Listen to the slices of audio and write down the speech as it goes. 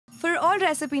all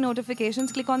recipe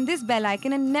notifications, click on this bell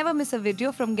icon and never miss a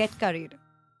video from Get Curried.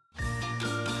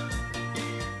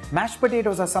 Mashed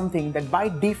potatoes are something that by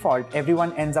default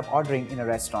everyone ends up ordering in a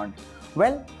restaurant.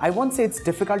 Well, I won't say it's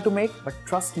difficult to make, but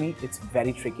trust me, it's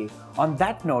very tricky. On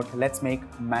that note, let's make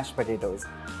mashed potatoes.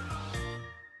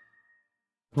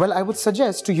 Well, I would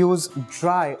suggest to use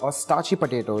dry or starchy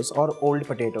potatoes or old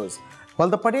potatoes. Well,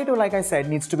 the potato, like I said,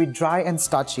 needs to be dry and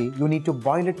starchy. You need to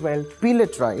boil it well, peel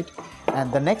it right, and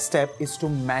the next step is to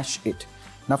mash it.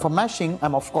 Now for mashing,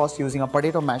 I'm of course using a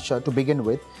potato masher to begin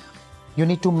with. You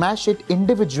need to mash it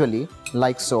individually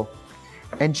like so.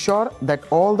 Ensure that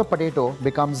all the potato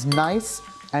becomes nice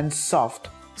and soft,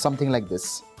 something like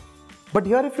this. But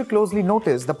here if you closely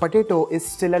notice, the potato is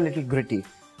still a little gritty.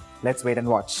 Let's wait and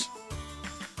watch.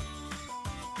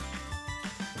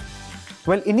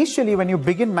 Well, initially when you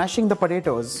begin mashing the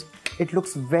potatoes, it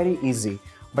looks very easy.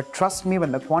 But trust me,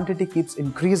 when the quantity keeps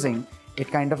increasing, it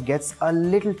kind of gets a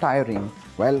little tiring.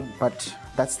 Well, but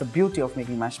that's the beauty of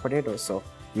making mashed potatoes, so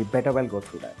we better well go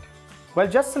through that. Well,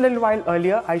 just a little while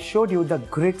earlier, I showed you the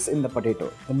grits in the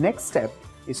potato. The next step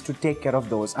is to take care of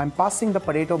those. I'm passing the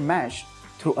potato mash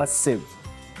through a sieve.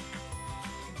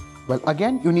 Well,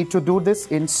 again, you need to do this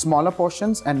in smaller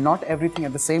portions and not everything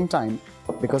at the same time,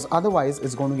 because otherwise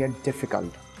it's going to get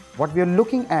difficult. What we are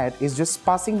looking at is just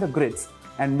passing the grits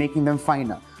and making them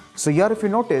finer. So here if you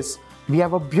notice, we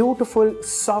have a beautiful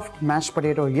soft mashed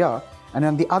potato here, and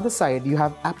on the other side you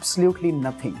have absolutely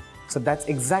nothing. So that's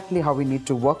exactly how we need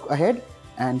to work ahead,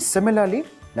 and similarly,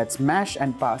 let's mash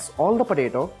and pass all the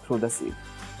potato through the sieve.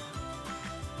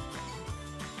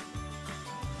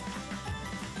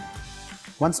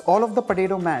 Once all of the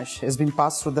potato mash has been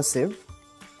passed through the sieve,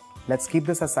 let's keep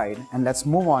this aside and let's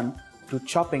move on to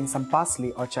chopping some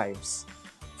parsley or chives.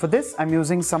 For this, I'm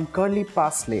using some curly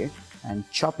parsley and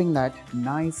chopping that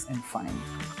nice and fine.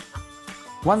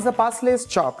 Once the parsley is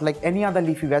chopped like any other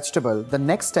leafy vegetable, the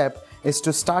next step is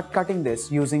to start cutting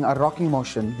this using a rocking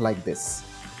motion like this.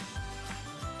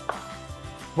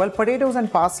 Well, potatoes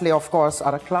and parsley of course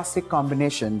are a classic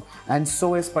combination, and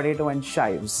so is potato and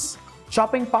chives.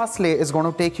 Chopping parsley is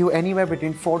going to take you anywhere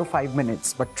between 4 to 5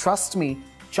 minutes, but trust me,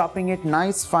 chopping it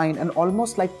nice, fine and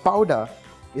almost like powder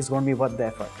is going to be worth the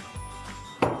effort.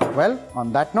 Well,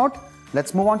 on that note,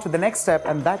 let's move on to the next step,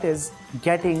 and that is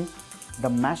getting the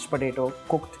mashed potato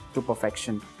cooked to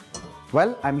perfection.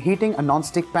 Well, I'm heating a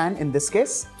non-stick pan in this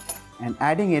case and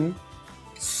adding in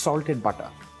salted butter.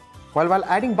 Well, while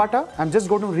adding butter, I'm just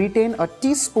going to retain a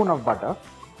teaspoon of butter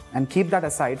and keep that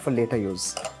aside for later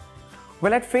use.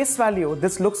 Well, at face value,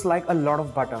 this looks like a lot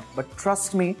of butter, but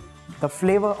trust me, the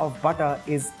flavor of butter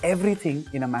is everything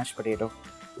in a mashed potato.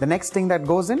 The next thing that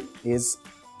goes in is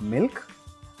milk.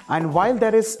 And while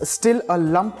there is still a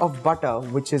lump of butter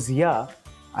which is here,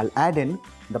 I'll add in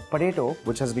the potato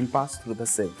which has been passed through the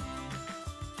sieve.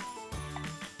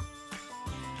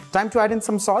 Time to add in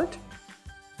some salt.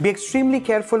 Be extremely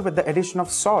careful with the addition of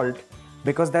salt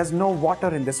because there's no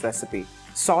water in this recipe.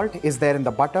 Salt is there in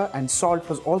the butter, and salt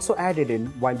was also added in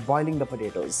while boiling the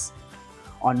potatoes.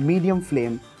 On medium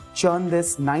flame, churn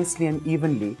this nicely and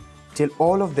evenly till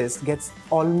all of this gets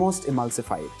almost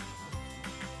emulsified.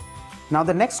 Now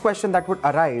the next question that would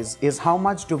arise is how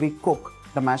much do we cook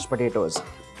the mashed potatoes?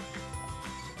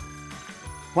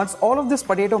 Once all of this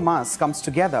potato mass comes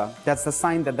together, that's the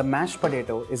sign that the mashed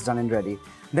potato is done and ready.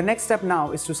 The next step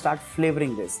now is to start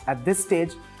flavoring this. At this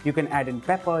stage, you can add in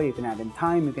pepper, you can add in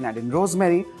thyme, you can add in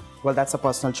rosemary. Well, that's a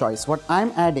personal choice. What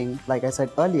I'm adding, like I said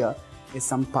earlier, is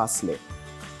some parsley.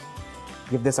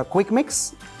 Give this a quick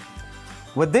mix.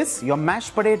 With this, your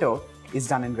mashed potato is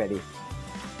done and ready.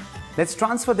 Let's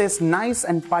transfer this nice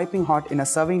and piping hot in a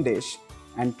serving dish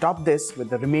and top this with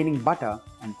the remaining butter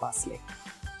and parsley.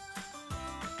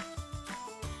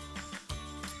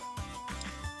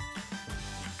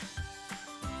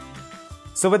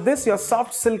 So with this, your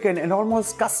soft, silken and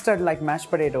almost custard-like mashed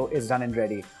potato is done and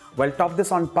ready. Well, top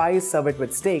this on pie, serve it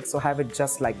with steaks, or have it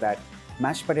just like that.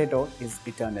 Mashed potato is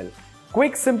eternal.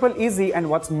 Quick, simple, easy, and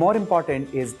what's more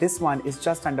important is this one is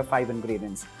just under 5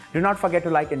 ingredients. Do not forget to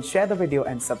like and share the video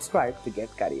and subscribe to Get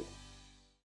Curried.